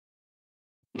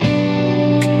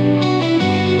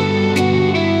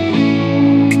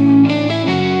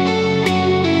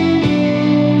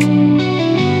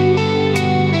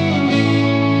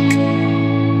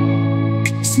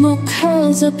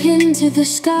rise up into the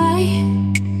sky,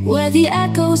 where the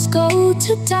echoes go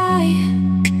to die.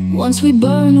 Once we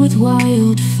burned with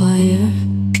wildfire,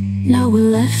 now we're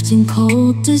left in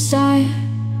cold desire.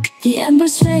 The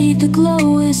embers fade, the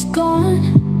glow is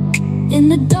gone. In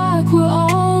the dark we're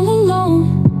all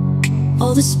alone.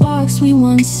 All the sparks we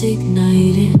once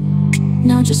ignited,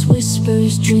 now just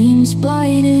whispers, dreams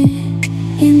blighted.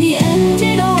 In the end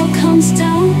it all comes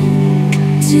down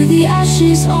to the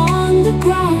ashes on the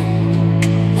ground.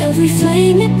 Every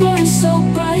flame it burns so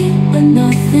bright, but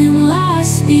nothing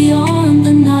lasts beyond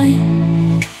the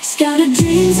night. Scattered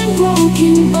dreams and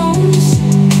broken bones,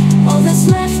 all that's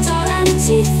left are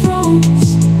empty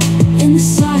thrones. In the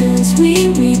silence we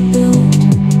rebuild,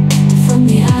 from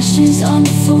the ashes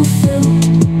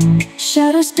unfulfilled.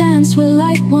 Shadows dance where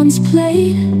light once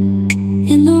played,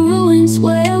 in the ruins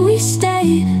where we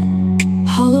stayed.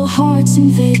 Hollow hearts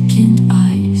and vacant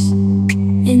eyes,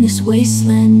 in this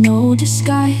wasteland no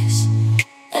disguise.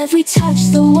 Every touch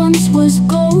that once was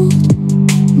gold,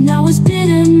 now is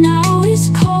bitter, now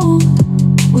is cold.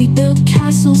 We built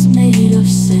castles made of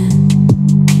sand,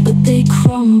 but they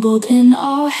crumbled in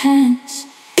our hands.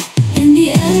 In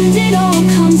the end it all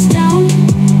comes down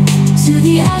to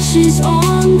the ashes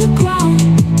on the ground.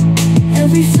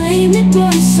 Every flame it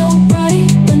burns so bright,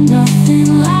 but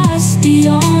nothing lasts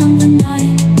beyond the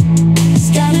night.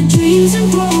 Scattered dreams and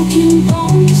broken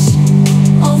bones,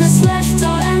 all that's left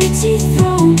are empty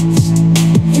thrones.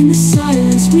 In the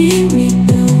silence we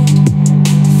rebuild,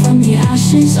 from the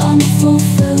ashes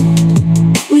unfulfilled.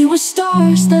 We were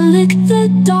stars that lit the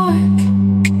dark,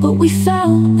 but we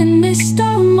fell and missed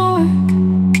our mark.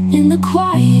 In the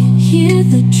quiet, hear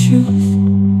the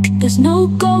truth, there's no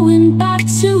going back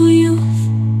to youth.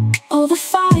 All the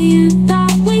fire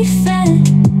that we fed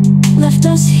left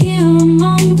us here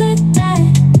among the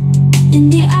dead. In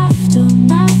the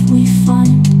aftermath we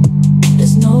find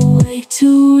there's no way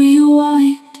to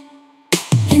rewind.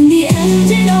 In the end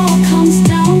it all comes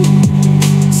down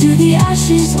to the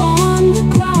ashes on the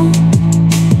ground.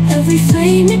 Every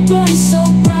flame it burns so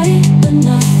bright, but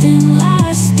nothing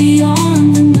lasts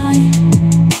beyond the night.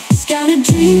 Scattered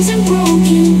dreams and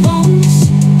broken bones,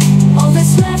 all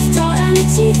that's left are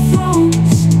empty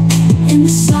thrones. In the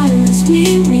silence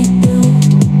we rebuild,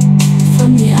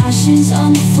 from the ashes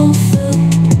unfulfilled.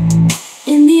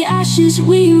 In the ashes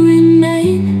we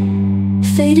remain,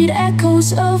 faded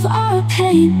echoes of our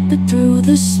pain. But through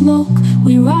the smoke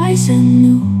we rise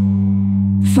anew,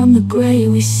 from the gray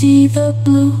we see the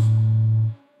blue.